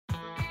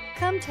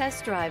Come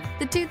test drive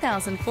the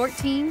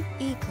 2014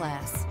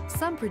 E-Class.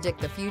 Some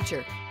predict the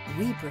future.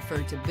 We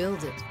prefer to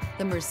build it.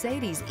 The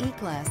Mercedes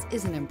E-Class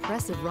is an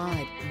impressive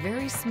ride,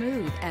 very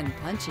smooth and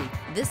punchy.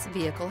 This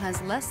vehicle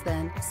has less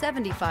than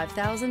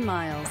 75,000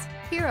 miles.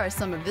 Here are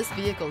some of this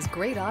vehicle's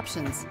great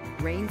options: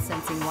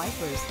 rain-sensing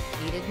wipers,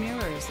 heated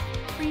mirrors,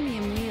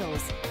 premium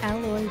wheels,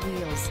 alloy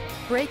wheels,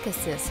 brake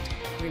assist,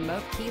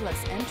 remote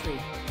keyless entry,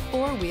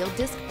 four-wheel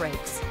disc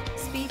brakes,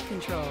 speed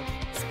control,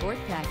 sport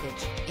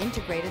package,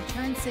 integrated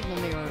turn signal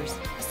mirrors.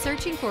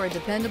 Searching for a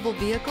dependable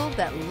vehicle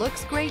that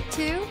looks great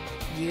too?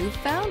 You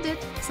found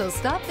it, so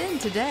stop in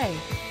today.